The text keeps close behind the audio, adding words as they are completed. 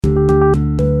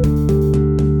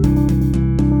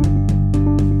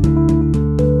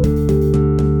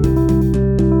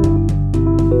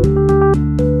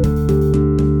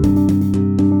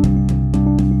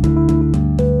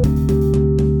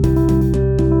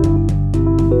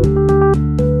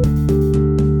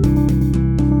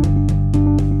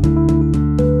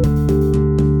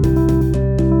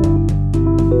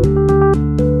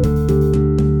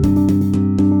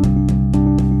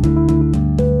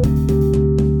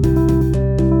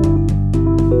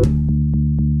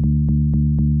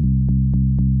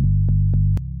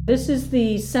This is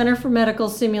the Center for Medical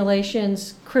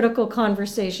Simulations Critical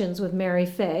Conversations with Mary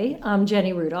Fey. I'm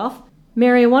Jenny Rudolph.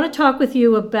 Mary, I want to talk with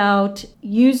you about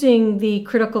using the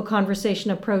critical conversation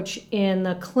approach in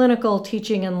the clinical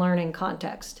teaching and learning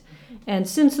context. And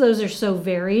since those are so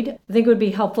varied, I think it would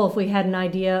be helpful if we had an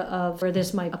idea of where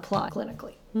this might apply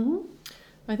clinically. Mm-hmm.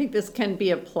 I think this can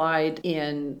be applied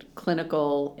in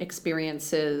clinical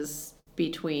experiences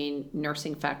between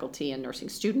nursing faculty and nursing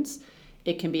students.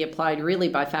 It can be applied really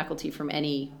by faculty from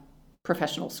any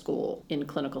professional school in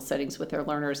clinical settings with their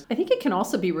learners. I think it can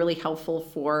also be really helpful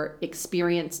for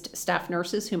experienced staff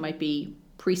nurses who might be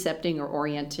precepting or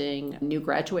orienting a new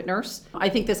graduate nurse. I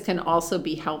think this can also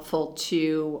be helpful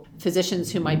to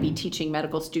physicians who might be teaching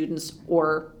medical students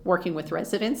or working with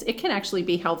residents. It can actually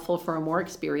be helpful for a more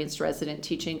experienced resident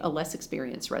teaching a less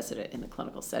experienced resident in the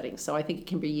clinical setting. So I think it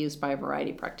can be used by a variety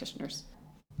of practitioners.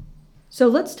 So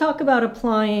let's talk about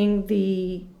applying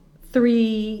the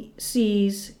 3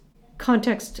 C's: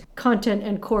 context, content,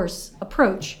 and course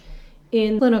approach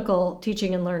in clinical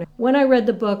teaching and learning. When I read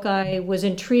the book, I was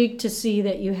intrigued to see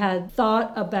that you had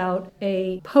thought about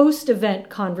a post-event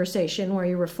conversation where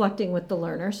you're reflecting with the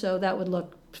learner. So that would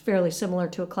look fairly similar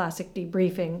to a classic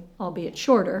debriefing, albeit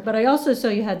shorter. But I also saw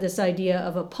you had this idea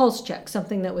of a pulse check,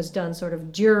 something that was done sort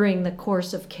of during the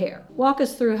course of care. Walk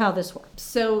us through how this works.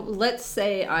 So let's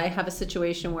say I have a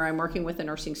situation where I'm working with a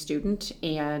nursing student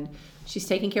and she's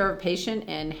taking care of a patient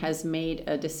and has made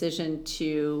a decision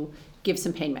to give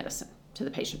some pain medicine to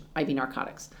the patient, IV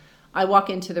narcotics. I walk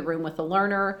into the room with the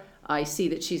learner. I see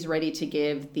that she's ready to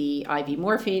give the IV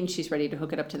morphine. She's ready to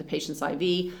hook it up to the patient's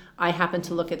IV. I happen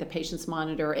to look at the patient's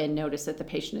monitor and notice that the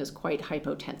patient is quite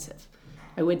hypotensive.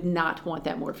 I would not want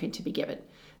that morphine to be given.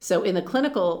 So in the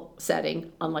clinical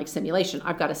setting, unlike simulation,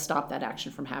 I've got to stop that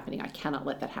action from happening. I cannot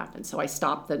let that happen. So I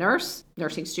stop the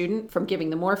nursing student from giving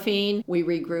the morphine. We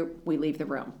regroup, we leave the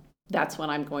room. That's when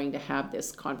I'm going to have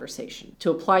this conversation.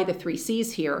 To apply the 3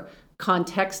 C's here,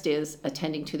 context is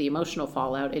attending to the emotional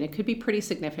fallout, and it could be pretty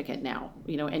significant now.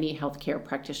 Any healthcare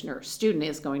practitioner student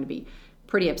is going to be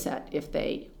pretty upset if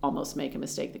they almost make a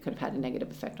mistake that could have had a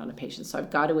negative effect on a patient. So I've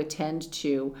got to attend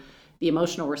to the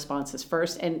emotional responses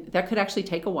first, and that could actually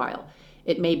take a while.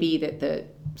 It may be that the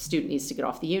student needs to get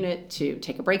off the unit to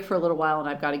take a break for a little while, and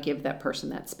I've got to give that person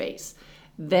that space.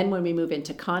 Then when we move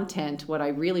into content, what I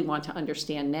really want to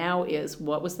understand now is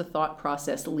what was the thought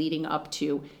process leading up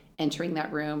to entering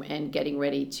that room and getting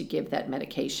ready to give that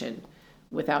medication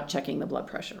without checking the blood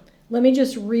pressure. Let me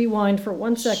just rewind for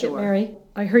 1 second, Sure. Mary.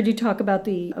 I heard you talk about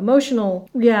the emotional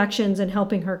reactions and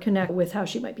helping her connect with how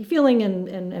she might be feeling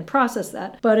and process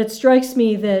that. But it strikes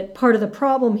me that part of the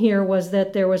problem here was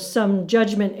that there was some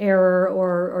judgment error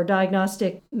or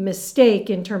diagnostic mistake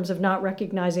in terms of not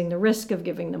recognizing the risk of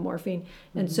giving the morphine.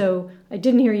 Mm-hmm. And so I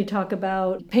didn't hear you talk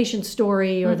about patient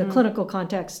story or the clinical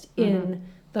context in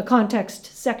the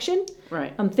context section.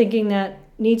 Right. I'm thinking that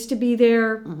needs to be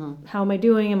there. How am I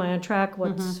doing? Am I on track?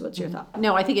 What's your thought?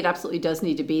 No, I think it absolutely does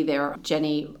need to be there,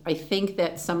 Jenny. I think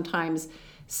that sometimes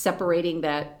separating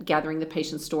that, gathering the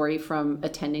patient's story from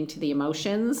attending to the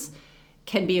emotions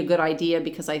can be a good idea,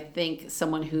 because I think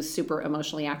someone who's super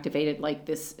emotionally activated, like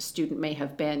this student may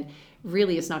have been,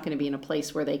 really is not going to be in a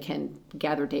place where they can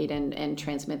gather data and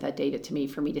transmit that data to me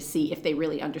for me to see if they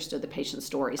really understood the patient's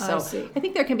story. So I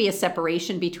think there can be a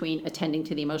separation between attending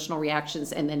to the emotional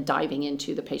reactions and then diving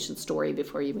into the patient's story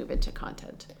before you move into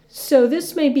content. So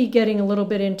this may be getting a little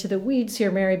bit into the weeds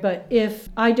here, Mary, but if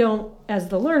I don't, as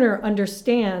the learner,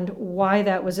 understand why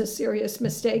that was a serious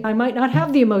mistake, I might not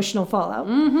have the emotional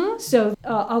fallout. So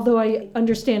although I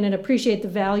understand and appreciate the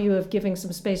value of giving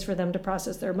some space for them to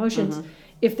process their emotions,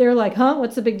 if they're like,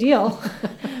 what's the big deal?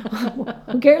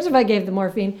 Who cares if I gave the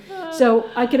morphine? So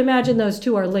I can imagine those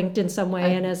two are linked in some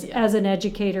way. And as an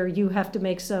educator, you have to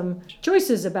make some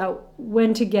choices about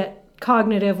when to get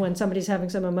cognitive when somebody's having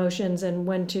some emotions and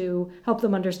when to help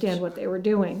them understand what they were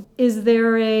doing. Is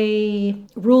there a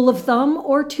rule of thumb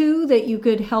or two that you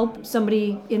could help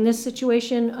somebody in this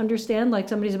situation understand? Like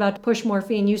somebody's about to push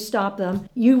morphine, you stop them.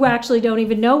 You actually don't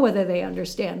even know whether they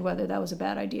understand whether that was a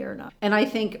bad idea or not. And I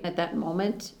think at that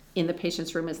moment in the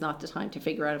patient's room is not the time to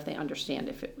figure out if they understand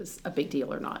if it was a big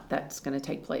deal or not. That's going to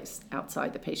take place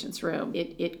outside the patient's room.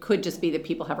 It could just be that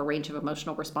people have a range of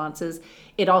emotional responses.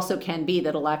 It also can be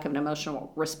that a lack of an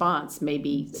emotional response may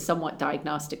be somewhat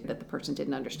diagnostic, that the person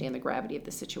didn't understand the gravity of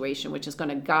the situation, which is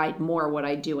going to guide more what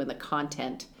I do in the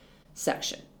content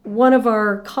section. One of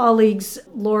our colleagues,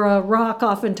 Laura Rock,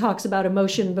 often talks about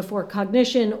emotion before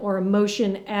cognition or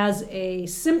emotion as a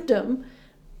symptom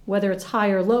whether it's high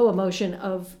or low emotion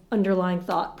of underlying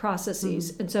thought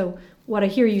processes. And so what I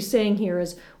hear you saying here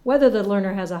is whether the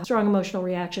learner has a strong emotional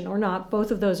reaction or not,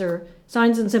 both of those are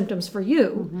signs and symptoms for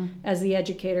you as the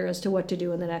educator as to what to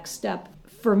do in the next step.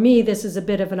 For me, this is a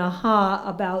bit of an aha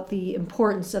about the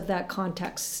importance of that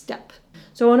context step.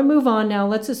 So I want to move on now.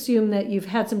 Let's assume that you've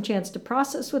had some chance to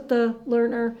process with the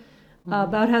learner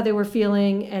about how they were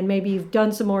feeling, and maybe you've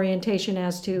done some orientation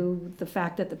as to the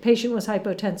fact that the patient was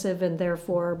hypotensive and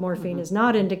therefore morphine is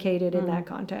not indicated in that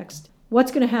context.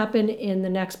 What's going to happen in the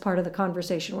next part of the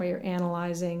conversation where you're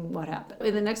analyzing what happened?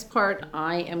 In the next part,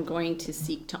 I am going to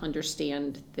seek to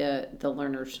understand the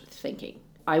learner's thinking.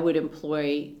 I would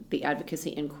employ the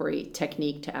advocacy inquiry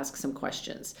technique to ask some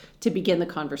questions to begin the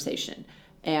conversation.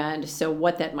 And so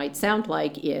what that might sound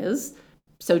like is,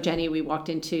 so Jenny, we walked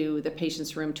into the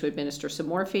patient's room to administer some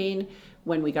morphine.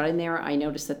 When we got in there, I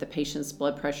noticed that the patient's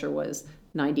blood pressure was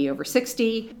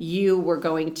 90/60. You were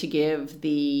going to give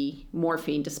the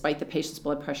morphine despite the patient's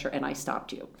blood pressure, and I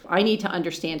stopped you. I need to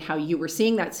understand how you were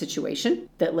seeing that situation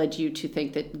that led you to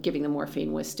think that giving the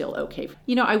morphine was still okay.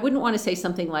 I wouldn't want to say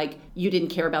something like, you didn't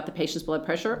care about the patient's blood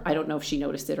pressure. I don't know if she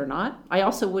noticed it or not. I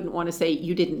also wouldn't want to say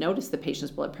you didn't notice the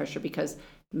patient's blood pressure because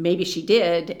maybe she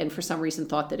did and for some reason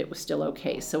thought that it was still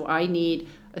okay. So I need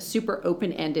a super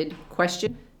open-ended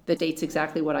question that dates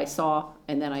exactly what I saw,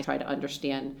 and then I try to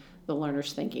understand the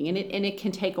learner's thinking. And it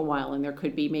can take a while, and there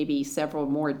could be maybe several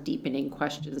more deepening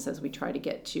questions as we try to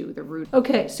get to the root.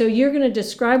 Okay, so you're going to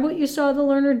describe what you saw the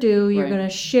learner do. You're going to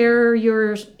share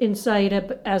your insight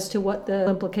as to what the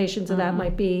implications of that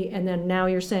might be. And then now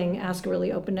you're saying ask a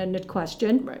really open-ended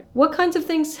question. Right. What kinds of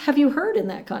things have you heard in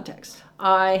that context?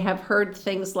 I have heard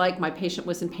things like, my patient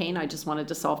was in pain. I just wanted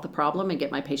to solve the problem and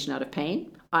get my patient out of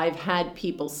pain. I've had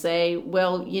people say,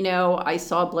 well, I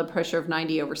saw a blood pressure of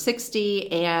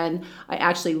 90/60, and I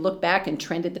actually looked back and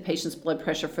trended the patient's blood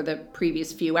pressure for the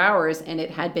previous few hours, and it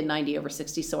had been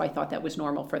 90/60, so I thought that was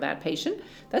normal for that patient.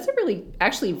 That's a really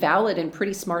actually valid and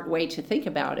pretty smart way to think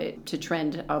about it, to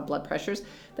trend blood pressures.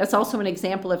 That's also an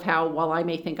example of how, while I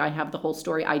may think I have the whole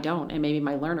story, I don't, and maybe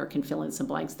my learner can fill in some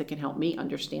blanks that can help me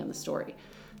understand the story.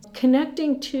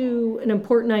 Connecting to an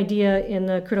important idea in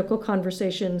the Critical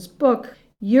Conversations book,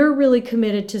 you're really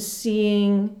committed to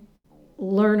seeing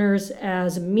learners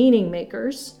as meaning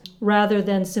makers rather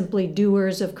than simply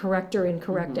doers of correct or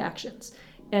incorrect actions.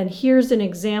 And here's an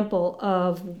example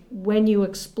of when you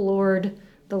explored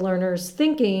the learner's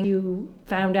thinking, you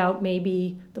found out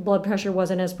maybe the blood pressure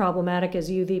wasn't as problematic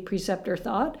as you, the preceptor,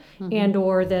 thought, and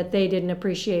or that they didn't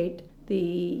appreciate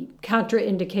the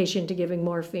contraindication to giving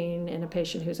morphine in a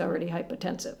patient who's already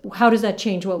hypotensive. How does that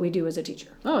change what we do as a teacher?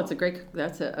 Oh, that's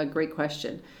a great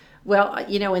question. Well,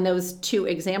 in those two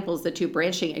examples, the two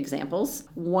branching examples,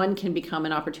 one can become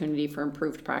an opportunity for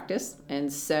improved practice.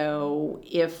 And so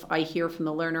if I hear from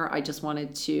the learner, I just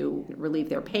wanted to relieve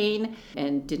their pain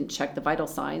and didn't check the vital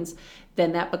signs,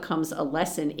 then that becomes a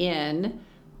lesson in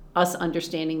us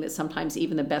understanding that sometimes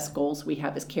even the best goals we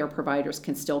have as care providers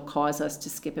can still cause us to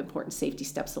skip important safety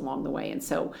steps along the way. And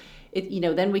so,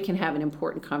 then we can have an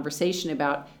important conversation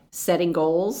about setting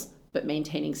goals, but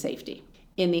maintaining safety.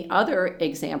 In the other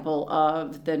example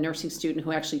of the nursing student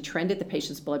who actually trended the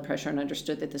patient's blood pressure and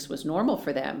understood that this was normal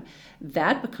for them,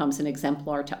 that becomes an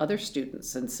exemplar to other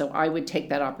students. And so I would take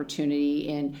that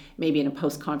opportunity maybe in a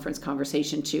post-conference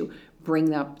conversation to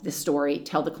bring up the story,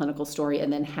 tell the clinical story,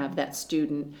 and then have that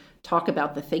student talk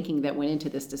about the thinking that went into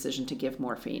this decision to give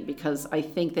morphine. Because I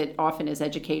think that often as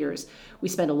educators, we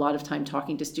spend a lot of time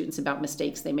talking to students about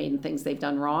mistakes they made and things they've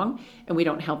done wrong, and we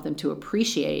don't help them to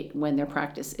appreciate when their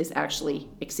practice is actually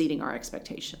exceeding our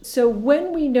expectations. So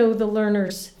when we know the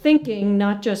learner's thinking,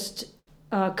 not just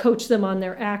coach them on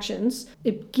their actions,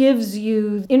 it gives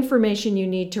you information you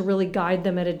need to really guide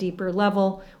them at a deeper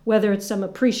level, whether it's some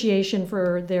appreciation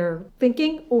for their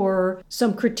thinking or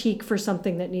some critique for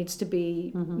something that needs to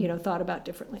be thought about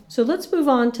differently. So let's move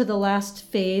on to the last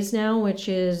phase now, which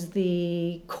is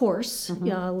the course,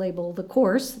 label the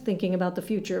course, thinking about the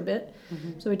future a bit.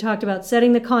 So we talked about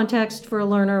setting the context for a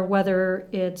learner, whether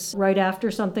it's right after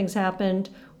something's happened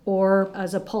or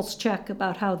as a pulse check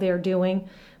about how they're doing.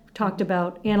 Talked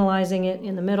about analyzing it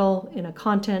in the middle in a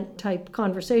content type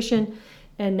conversation,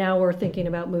 and now we're thinking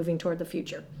about moving toward the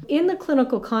future. In the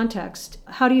clinical context,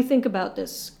 how do you think about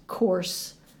this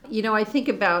course? I think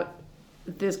about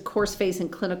this course phase in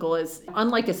clinical as,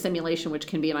 unlike a simulation, which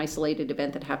can be an isolated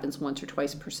event that happens once or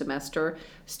twice per semester,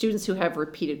 students who have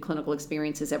repeated clinical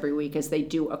experiences every week, as they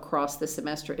do across the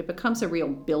semester, it becomes a real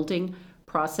building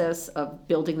process of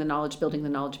building the knowledge.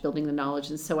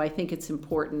 And so I think it's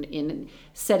important in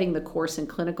setting the course in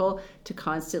clinical to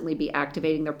constantly be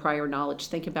activating their prior knowledge.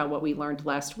 Think about what we learned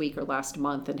last week or last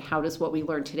month, and how does what we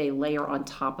learned today layer on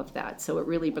top of that? So it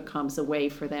really becomes a way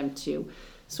for them to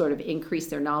sort of increase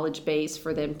their knowledge base,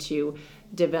 for them to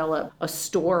develop a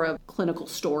store of clinical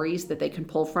stories that they can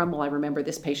pull from. Well, I remember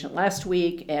this patient last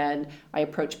week and I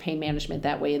approached pain management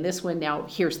that way in this one. Now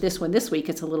here's this one this week,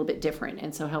 it's a little bit different.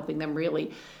 And so helping them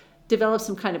really develop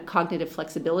some kind of cognitive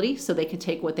flexibility so they can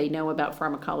take what they know about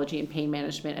pharmacology and pain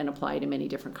management and apply it in many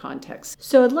different contexts.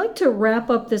 So I'd like to wrap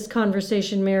up this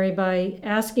conversation, Mary, by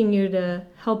asking you to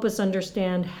help us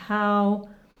understand how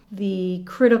the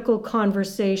critical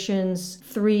conversations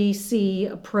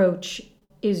 3C approach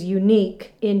is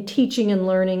unique in teaching and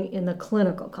learning in the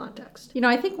clinical context.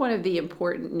 I think one of the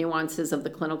important nuances of the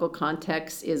clinical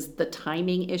context is the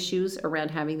timing issues around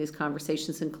having these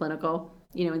conversations in clinical.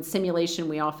 In simulation,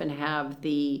 we often have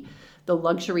the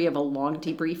luxury of a long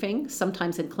debriefing.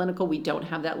 Sometimes in clinical, we don't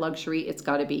have that luxury. It's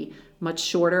got to be much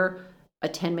shorter, a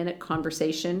 10-minute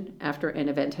conversation after an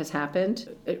event has happened,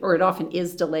 or it often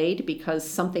is delayed because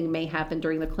something may happen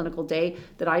during the clinical day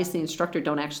that I, as the instructor,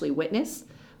 don't actually witness,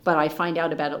 but I find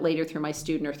out about it later through my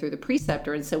student or through the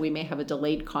preceptor. And so we may have a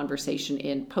delayed conversation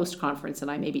in post-conference,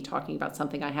 and I may be talking about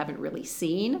something I haven't really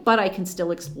seen, but I can still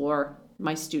explore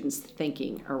my students'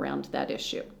 thinking around that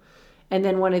issue. And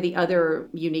then one of the other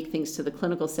unique things to the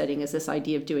clinical setting is this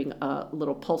idea of doing a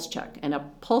little pulse check. And a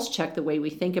pulse check, the way we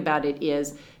think about it,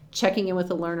 is checking in with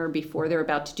the learner before they're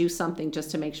about to do something, just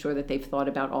to make sure that they've thought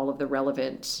about all of the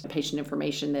relevant patient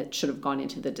information that should have gone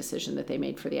into the decision that they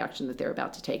made for the action that they're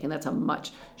about to take. And that's a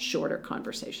much shorter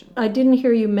conversation. I didn't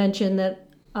hear you mention that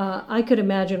I could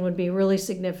imagine would be really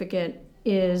significant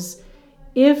is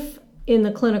if in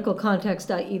the clinical context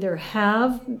I either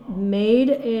have made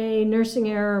a nursing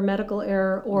error or medical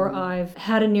error, or I've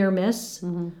had a near miss,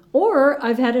 or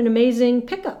I've had an amazing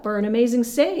pickup or an amazing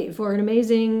save or an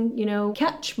amazing,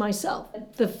 catch myself.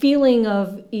 The feeling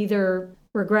of either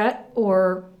regret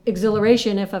or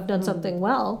exhilaration if I've done something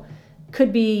well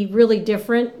could be really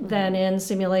different than in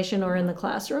simulation or in the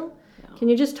classroom. Can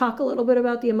you just talk a little bit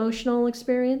about the emotional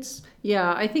experience?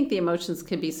 Yeah, I think the emotions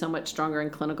can be so much stronger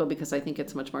in clinical because I think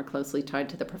it's much more closely tied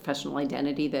to the professional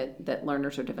identity that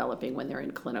learners are developing when they're in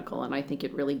clinical. And I think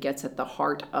it really gets at the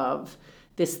heart of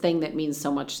this thing that means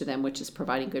so much to them, which is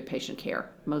providing good patient care.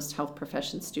 Most health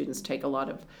profession students take a lot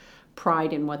of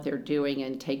pride in what they're doing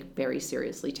and take very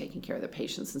seriously taking care of the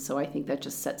patients. And so I think that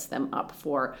just sets them up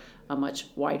for a much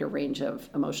wider range of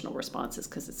emotional responses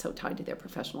because it's so tied to their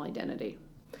professional identity.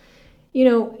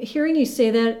 Hearing you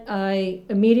say that, I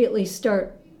immediately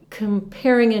start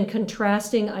comparing and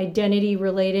contrasting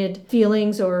identity-related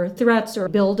feelings or threats or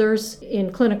builders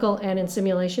in clinical and in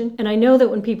simulation. And I know that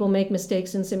when people make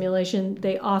mistakes in simulation,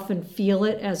 they often feel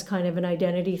it as kind of an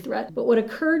identity threat. But what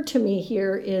occurred to me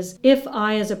here is if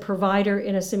I, as a provider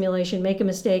in a simulation, make a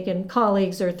mistake and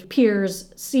colleagues or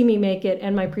peers see me make it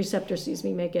and my preceptor sees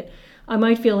me make it, I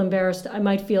might feel embarrassed. I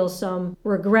might feel some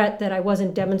regret that I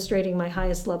wasn't demonstrating my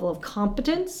highest level of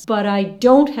competence, but I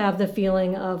don't have the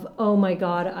feeling of, oh my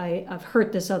God, I've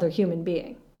hurt this other human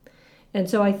being. And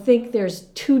so I think there's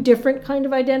two different kind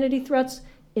of identity threats.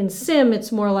 In sim,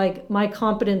 it's more like my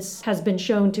competence has been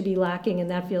shown to be lacking and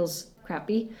that feels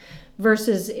crappy.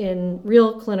 Versus in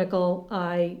real clinical,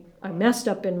 I messed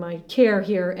up in my care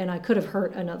here and I could have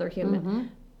hurt another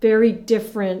human. Very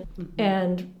different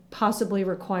and possibly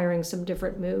requiring some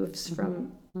different moves from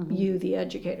you, the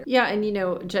educator. Yeah,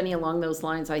 and Jenny, along those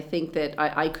lines, I think that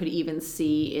I could even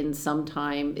see in some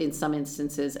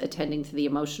instances, attending to the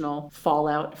emotional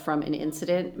fallout from an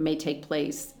incident may take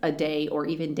place a day or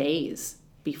even days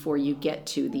before you get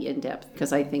to the in-depth.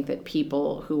 Because I think that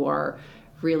people who are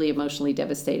really emotionally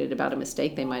devastated about a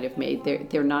mistake they might have made,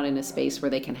 they're not in a space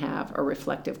where they can have a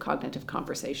reflective cognitive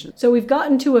conversation. So we've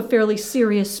gotten to a fairly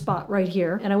serious spot right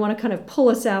here, and I want to kind of pull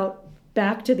us out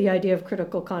back to the idea of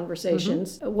critical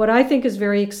conversations. What I think is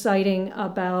very exciting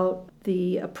about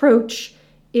the approach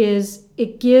is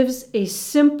it gives a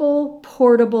simple,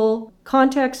 portable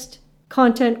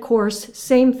content course,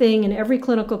 same thing in every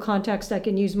clinical context. I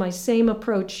can use my same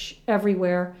approach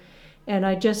everywhere. And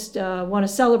I just want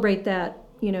to celebrate that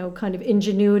kind of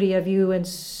ingenuity of you and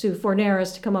Sue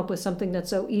Forneris to come up with something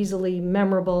that's so easily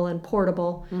memorable and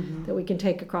portable that we can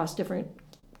take across different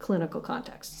clinical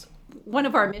contexts. One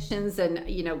of our missions, and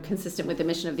consistent with the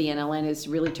mission of the NLN, is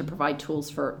really to provide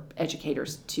tools for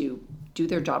educators to do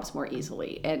their jobs more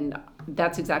easily. And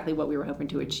that's exactly what we were hoping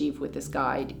to achieve with this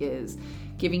guide, is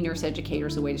giving nurse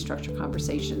educators a way to structure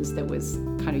conversations that was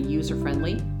kind of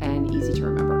user-friendly and easy to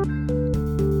remember.